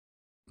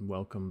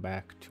Welcome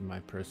back to my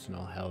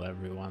personal hell,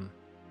 everyone.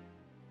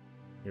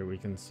 Here we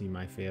can see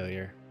my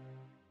failure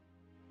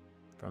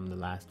from the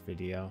last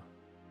video,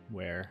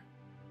 where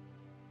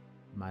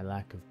my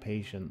lack of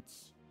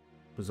patience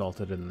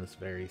resulted in this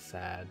very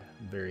sad,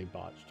 very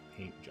botched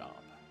paint job.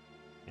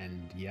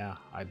 And yeah,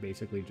 I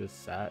basically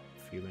just sat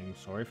feeling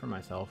sorry for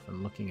myself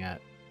and looking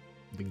at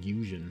the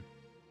Gusion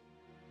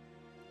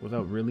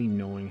without really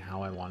knowing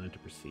how I wanted to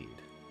proceed.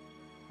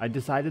 I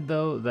decided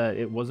though that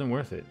it wasn't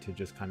worth it to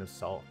just kind of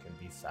sulk and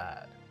be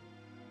sad.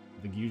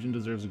 The Gusion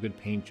deserves a good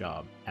paint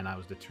job, and I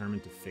was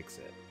determined to fix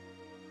it.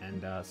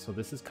 And so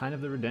this is kind of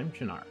the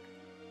redemption arc.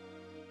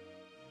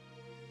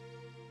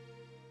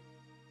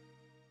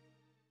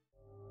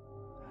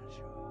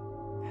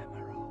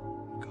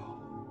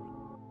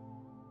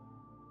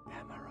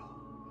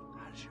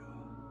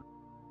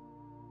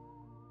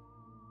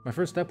 My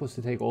first step was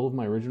to take all of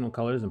my original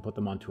colors and put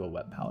them onto a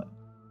wet palette.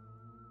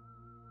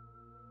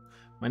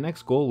 My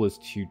next goal was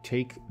to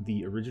take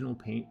the original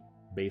paint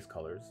base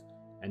colors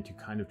and to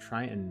kind of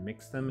try and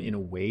mix them in a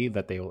way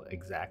that they will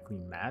exactly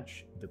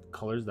match the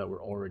colors that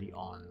were already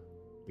on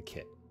the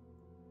kit.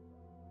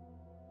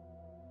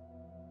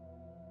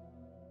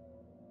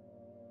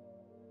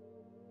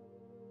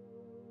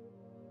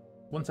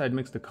 Once I'd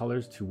mixed the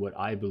colors to what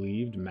I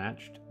believed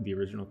matched the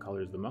original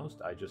colors the most,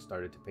 I just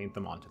started to paint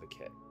them onto the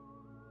kit.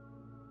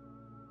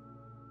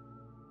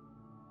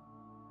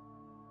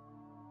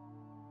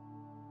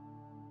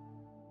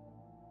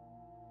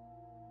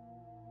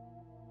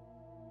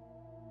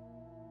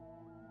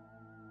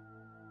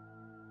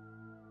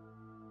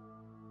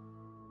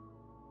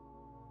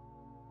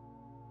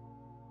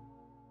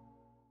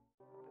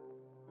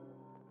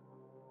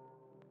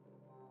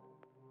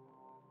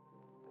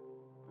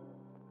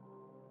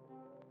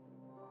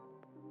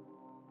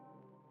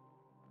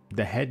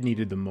 The head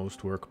needed the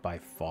most work by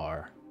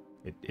far.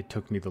 It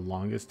took me the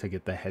longest to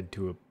get the head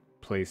to a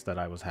place that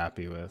I was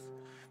happy with.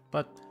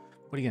 But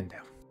what are you gonna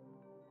do?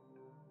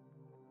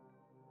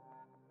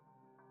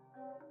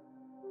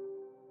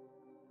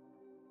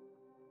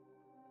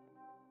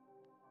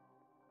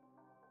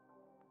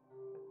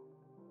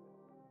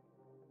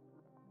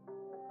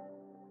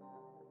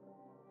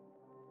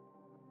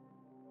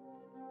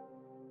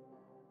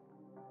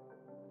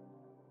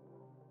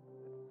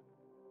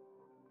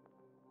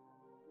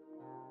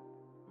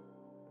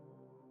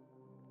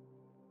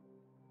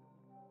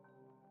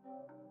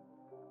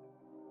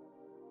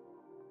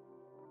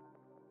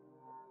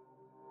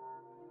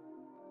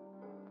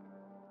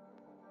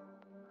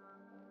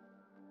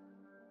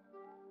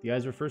 The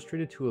eyes were first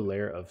treated to a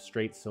layer of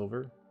straight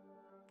silver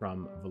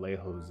from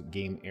Vallejo's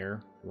Game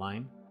Air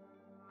line,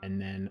 and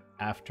then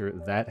after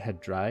that had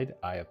dried,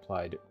 I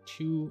applied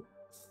 2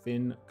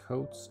 thin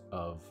coats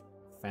of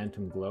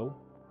Phantom Glow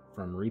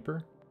from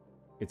Reaper.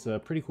 It's a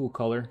pretty cool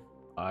color.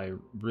 I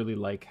really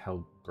like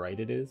how bright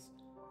it is,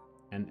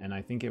 and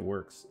I think it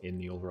works in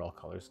the overall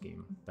color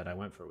scheme that I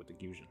went for with the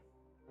Gusion.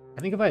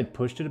 I think if I had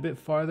pushed it a bit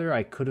farther,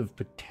 I could have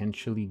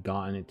potentially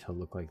gotten it to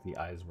look like the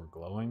eyes were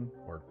glowing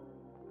or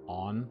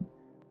on,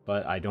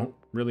 but I don't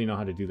really know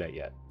how to do that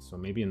yet, so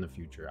maybe in the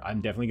future.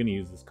 I'm definitely going to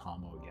use this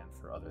combo again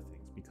for other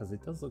things because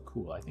it does look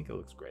cool. I think it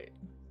looks great.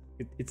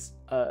 It's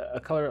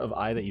a color of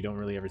eye that you don't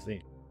really ever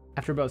see.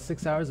 After about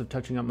 6 hours of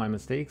touching up my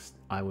mistakes,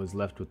 I was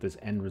left with this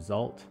end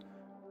result.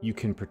 You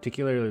can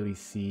particularly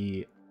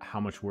see how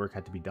much work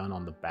had to be done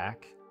on the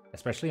back,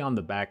 especially on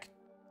the back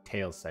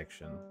tail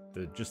section.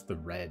 Just the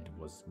red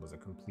was a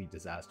complete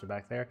disaster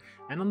back there,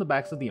 and on the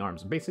backs of the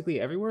arms. Basically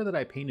everywhere that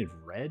I painted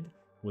red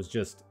was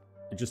just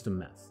a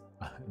mess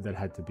that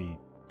had to be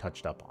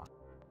touched up on.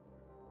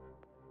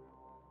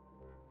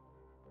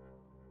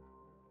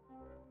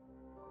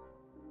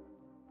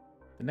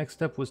 The next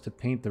step was to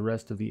paint the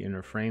rest of the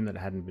inner frame that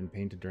hadn't been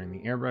painted during the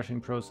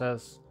airbrushing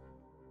process.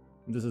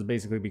 This is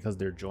basically because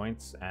they're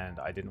joints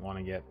and I didn't want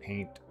to get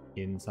paint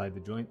inside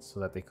the joints so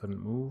that they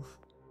couldn't move.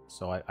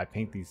 So I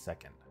paint these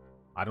second.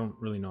 I don't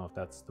really know if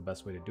that's the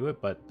best way to do it,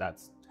 but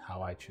that's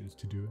how I choose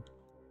to do it.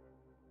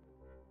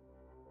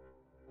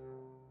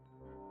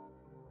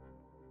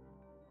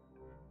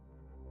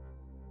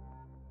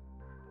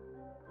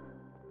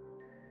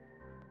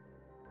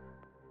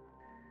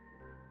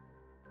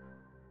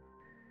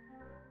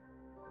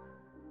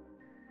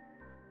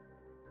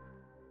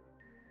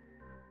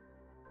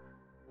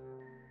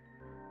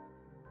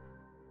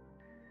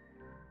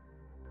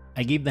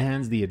 I gave the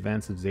hands the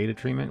advanced Zeta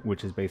treatment,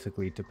 which is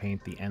basically to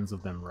paint the ends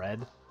of them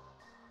red.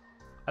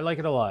 I like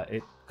it a lot.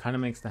 It kind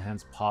of makes the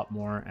hands pop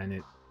more, and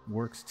it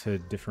works to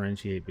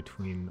differentiate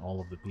between all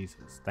of the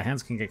pieces. The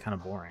hands can get kind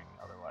of boring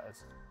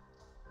otherwise.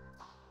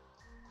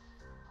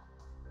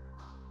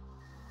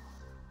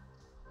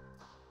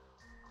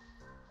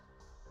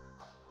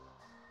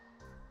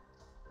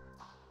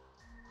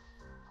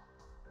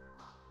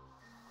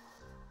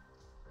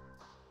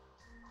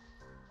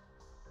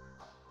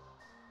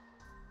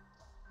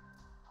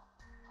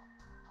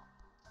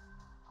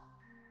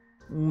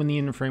 When the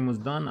inner frame was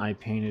done, I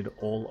painted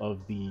all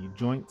of the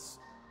joints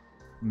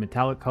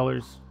metallic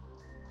colors,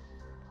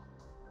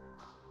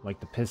 like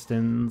the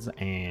pistons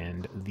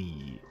and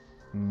the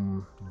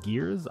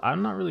gears.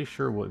 I'm not really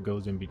sure what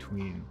goes in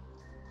between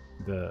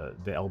the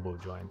elbow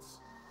joints.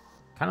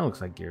 Kind of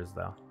looks like gears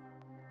though.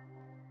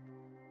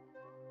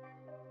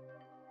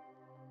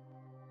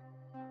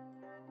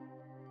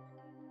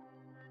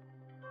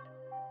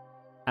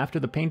 After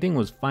the painting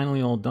was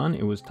finally all done,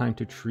 it was time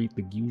to treat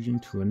the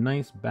Gusion to a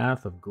nice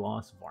bath of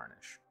gloss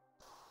varnish.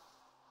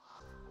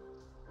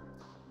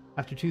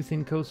 After 2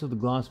 thin coats of the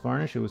gloss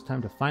varnish, it was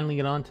time to finally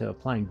get on to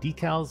applying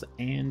decals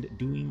and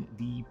doing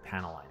the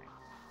panel lining.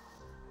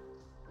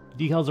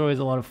 Decals are always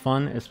a lot of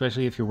fun,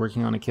 especially if you're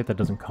working on a kit that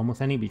doesn't come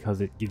with any,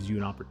 because it gives you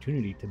an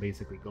opportunity to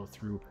basically go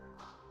through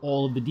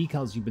all of the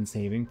decals you've been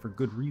saving for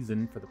good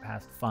reason for the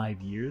past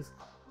 5 years,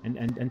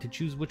 and to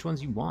choose which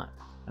ones you want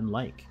and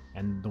like,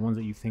 and the ones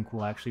that you think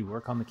will actually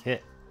work on the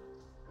kit.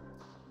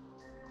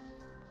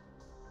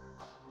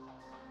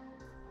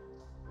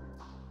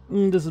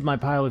 This is my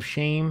pile of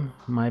shame,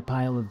 my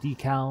pile of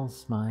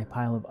decals, my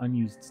pile of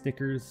unused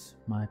stickers,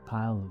 my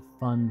pile of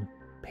fun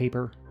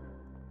paper.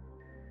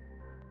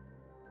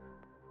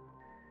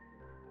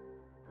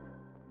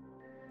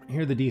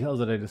 Here are the decals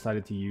that I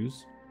decided to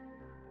use.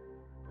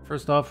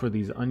 First off were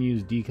these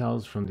unused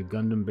decals from the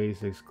Gundam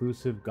Base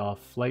exclusive Goth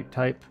Flight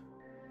type.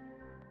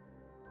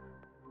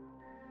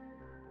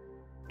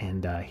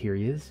 And here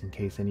he is, in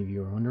case any of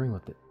you are wondering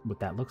what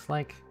that looks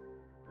like.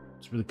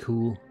 It's really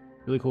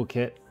cool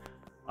kit.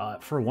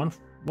 For a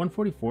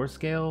 144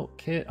 scale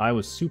kit, I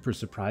was super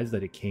surprised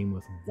that it came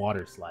with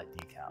water slide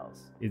decals.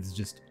 It's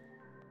just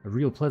a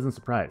real pleasant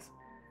surprise.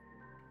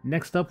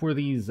 Next up were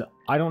these,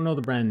 I don't know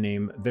the brand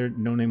name, they're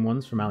no-name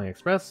ones from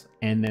AliExpress.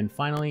 And then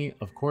finally,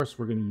 of course,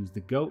 we're going to use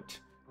the GOAT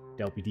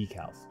Delpy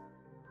decals.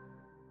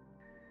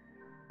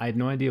 I had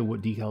no idea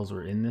what decals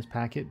were in this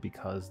packet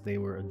because they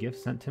were a gift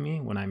sent to me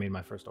when I made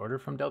my first order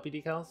from Delpy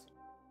decals.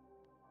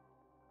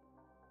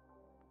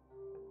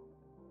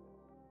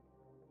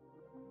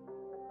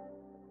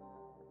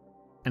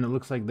 And it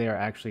looks like they are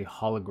actually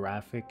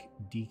holographic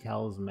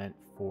decals meant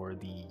for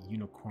the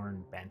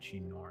Unicorn Banshee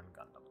Norn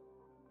Gundam.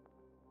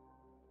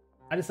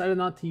 I decided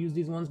not to use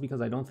these ones because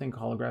I don't think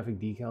holographic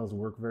decals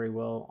work very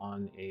well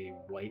on a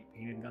white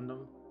painted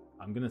Gundam.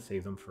 I'm going to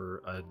save them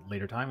for a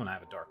later time when I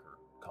have a darker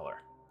color.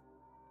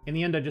 In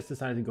the end, I just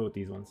decided to go with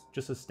these ones.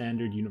 Just a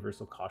standard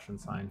universal caution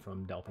sign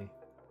from Delpy.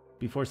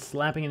 Before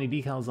slapping any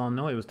decals on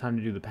though, it was time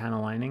to do the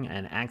panel lining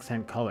and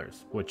accent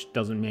colors, which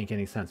doesn't make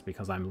any sense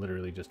because I'm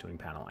literally just doing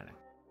panel lining.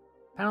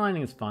 Panel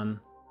lining is fun.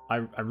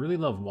 I really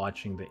love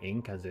watching the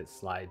ink as it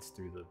slides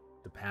through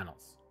the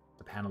panels.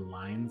 The panel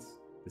lines,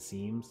 the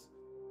seams.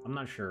 I'm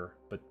not sure,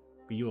 but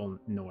you all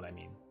know what I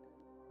mean.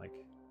 Like,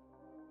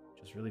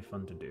 just really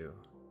fun to do.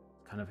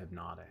 It's kind of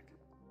hypnotic.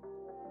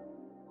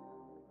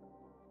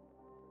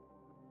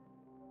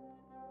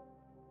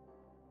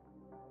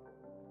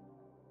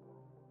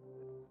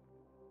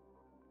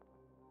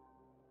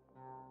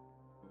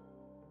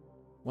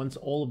 Once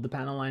all of the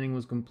panel lining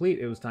was complete,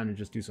 it was time to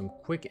just do some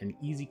quick and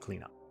easy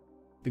cleanup.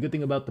 The good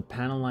thing about the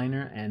panel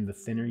liner and the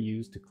thinner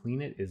used to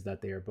clean it is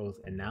that they are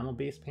both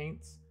enamel-based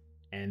paints,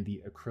 and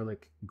the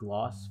acrylic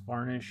gloss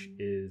varnish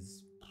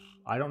is,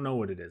 I don't know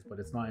what it is, but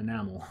it's not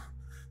enamel.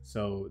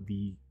 So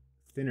the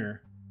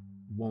thinner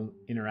won't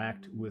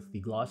interact with the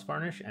gloss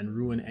varnish and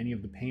ruin any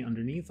of the paint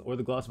underneath or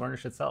the gloss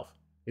varnish itself.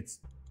 It's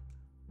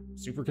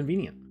super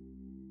convenient.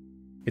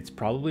 It's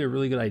probably a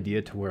really good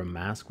idea to wear a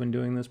mask when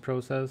doing this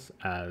process,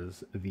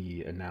 as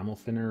the enamel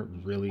thinner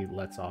really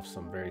lets off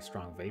some very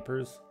strong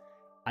vapors.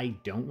 I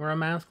don't wear a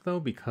mask though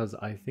because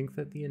I think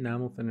that the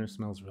enamel thinner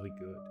smells really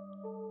good,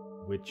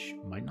 which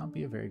might not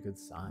be a very good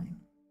sign.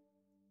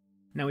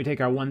 Now we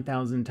take our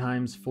 1000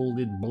 times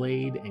folded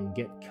blade and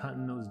get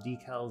cutting those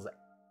decals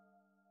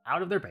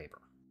out of their paper.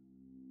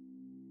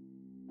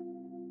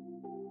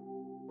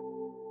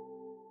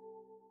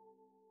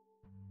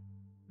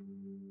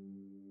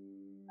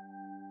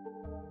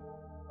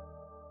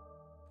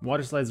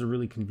 Water slides are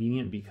really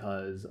convenient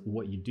because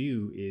what you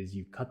do is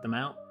you cut them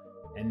out,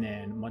 and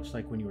then much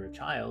like when you were a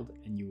child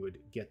and you would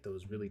get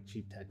those really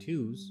cheap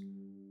tattoos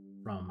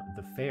from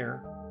the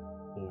fair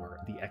or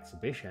the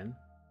exhibition,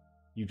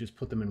 you just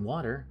put them in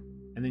water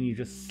and then you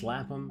just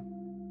slap them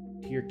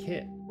to your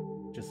kit,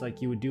 just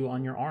like you would do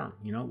on your arm,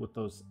 you know, with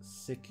those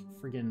sick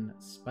friggin'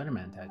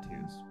 Spider-Man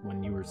tattoos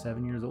when you were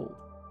 7 years old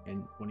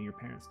and one of your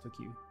parents took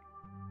you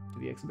to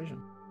the exhibition.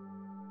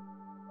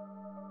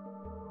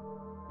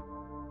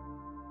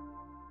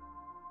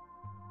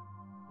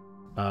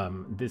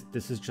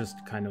 This is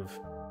just kind of,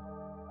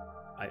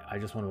 I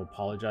just want to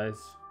apologize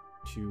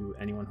to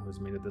anyone who has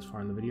made it this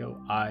far in the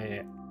video.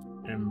 I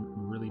am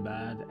really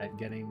bad at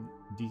getting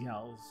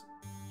decals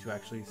to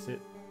actually sit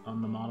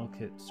on the model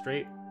kit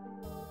straight.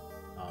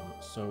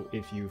 So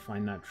if you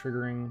find that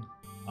triggering,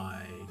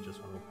 I just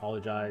want to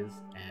apologize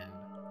and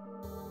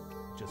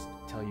just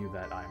tell you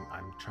that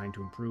I'm trying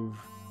to improve,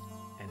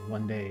 and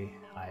one day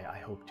I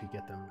hope to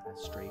get them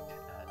as straight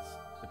as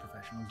the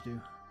professionals do.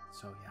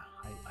 So yeah,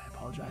 I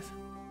apologize.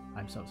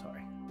 I'm so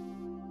sorry.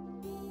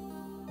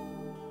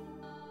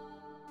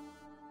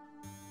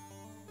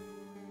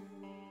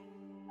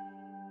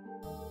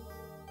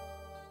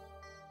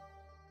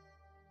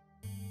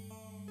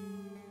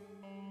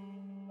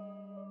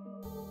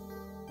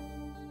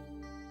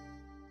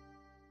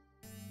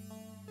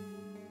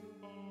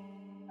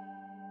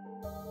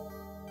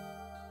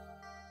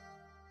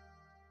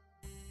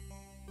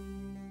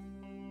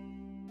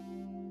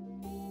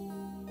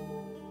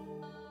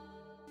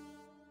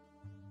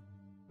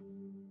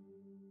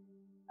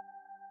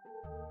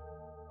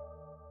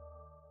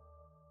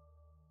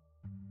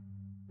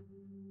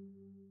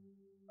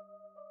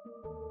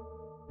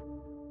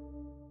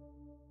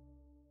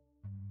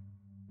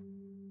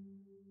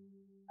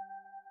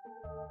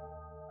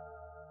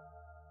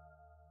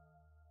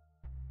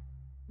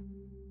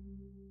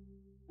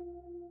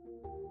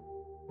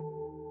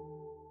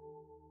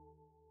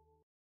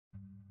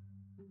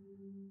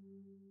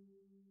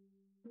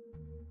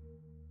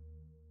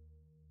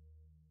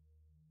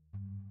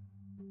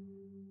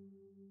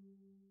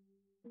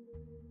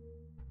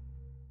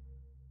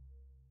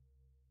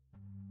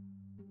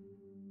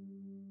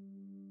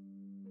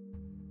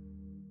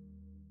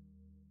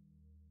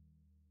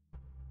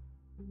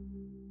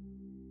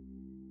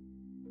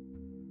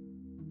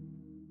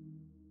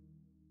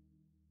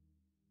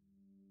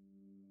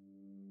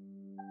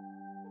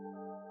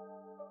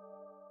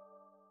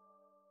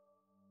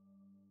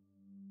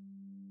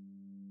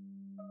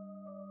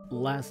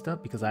 Last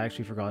up, because I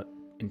actually forgot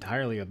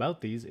entirely about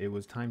these, it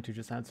was time to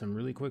just add some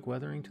really quick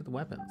weathering to the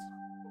weapons.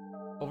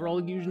 Overall,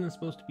 Gusion is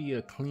supposed to be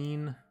a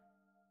clean,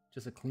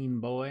 just a clean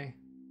boy.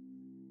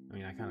 I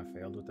mean, I kind of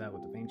failed with that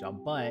with the paint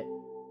job, but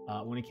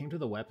when it came to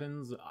the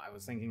weapons, I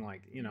was thinking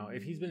like, you know,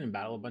 if he's been in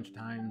battle a bunch of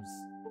times,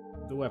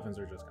 the weapons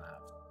are just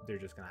they're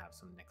just gonna have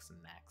some nicks and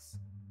necks.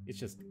 It's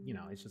just, you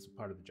know, it's just a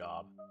part of the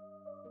job.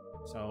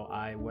 So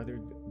I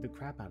weathered the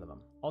crap out of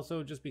them.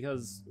 Also, just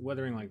because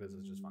weathering like this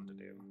is just fun to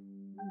do.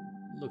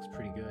 Looks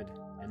pretty good,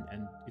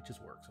 and it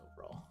just works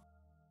overall.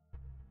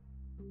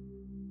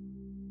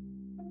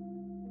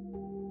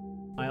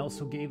 I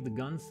also gave the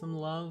gun some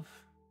love,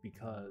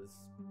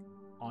 because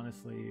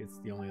honestly, it's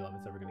the only love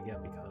it's ever going to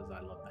get, because I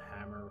love the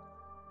hammer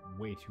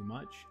way too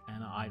much,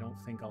 and I don't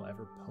think I'll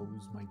ever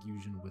pose my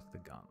Gusion with the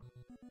gun.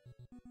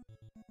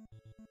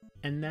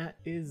 And that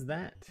is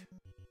that.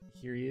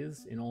 Here he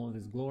is in all of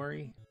his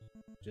glory,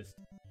 just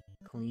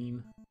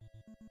clean,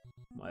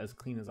 well, as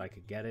clean as I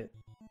could get it,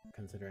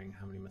 considering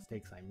how many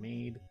mistakes I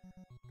made.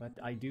 But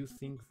I do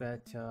think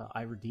that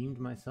I redeemed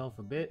myself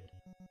a bit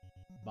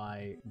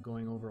by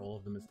going over all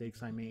of the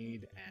mistakes I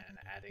made and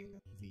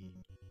adding the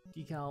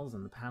decals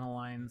and the panel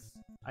lines.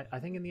 I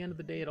think in the end of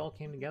the day it all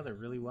came together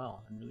really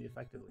well and really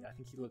effectively. I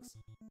think he looks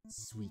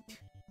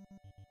sweet.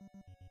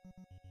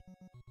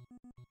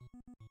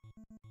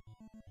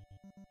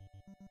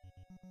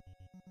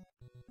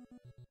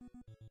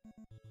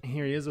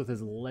 Here he is with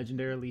his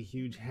legendarily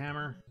huge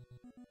hammer,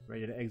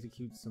 ready to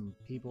execute some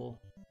people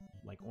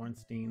like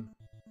Ornstein.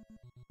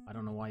 I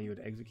don't know why you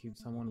would execute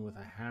someone with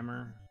a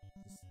hammer.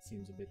 This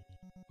seems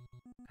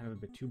kind of a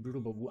bit too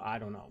brutal, but I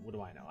don't know. What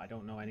do I know? I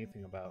don't know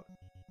anything about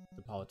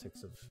the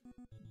politics of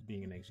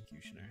being an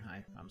executioner.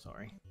 I'm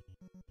sorry.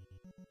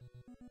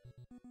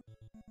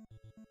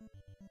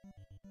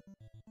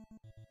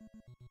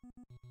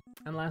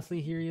 And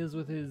lastly, here he is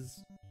with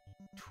his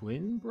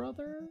twin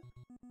brother?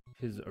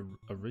 His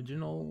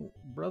original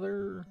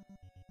brother?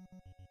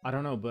 I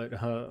don't know, but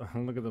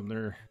look at them.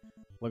 They're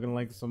looking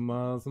like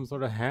some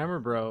sort of Hammer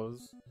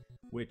Bros.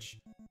 Which,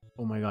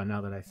 oh my god,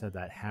 now that I said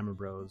that, Hammer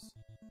Bros,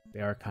 they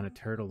are kind of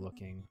turtle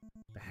looking.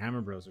 The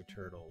Hammer Bros are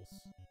turtles.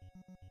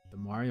 The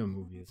Mario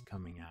movie is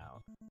coming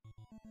out.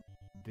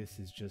 This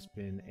has just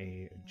been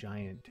a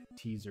giant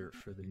teaser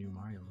for the new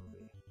Mario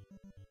movie.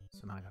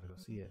 So now I gotta go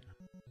see it.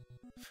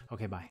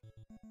 Okay, bye.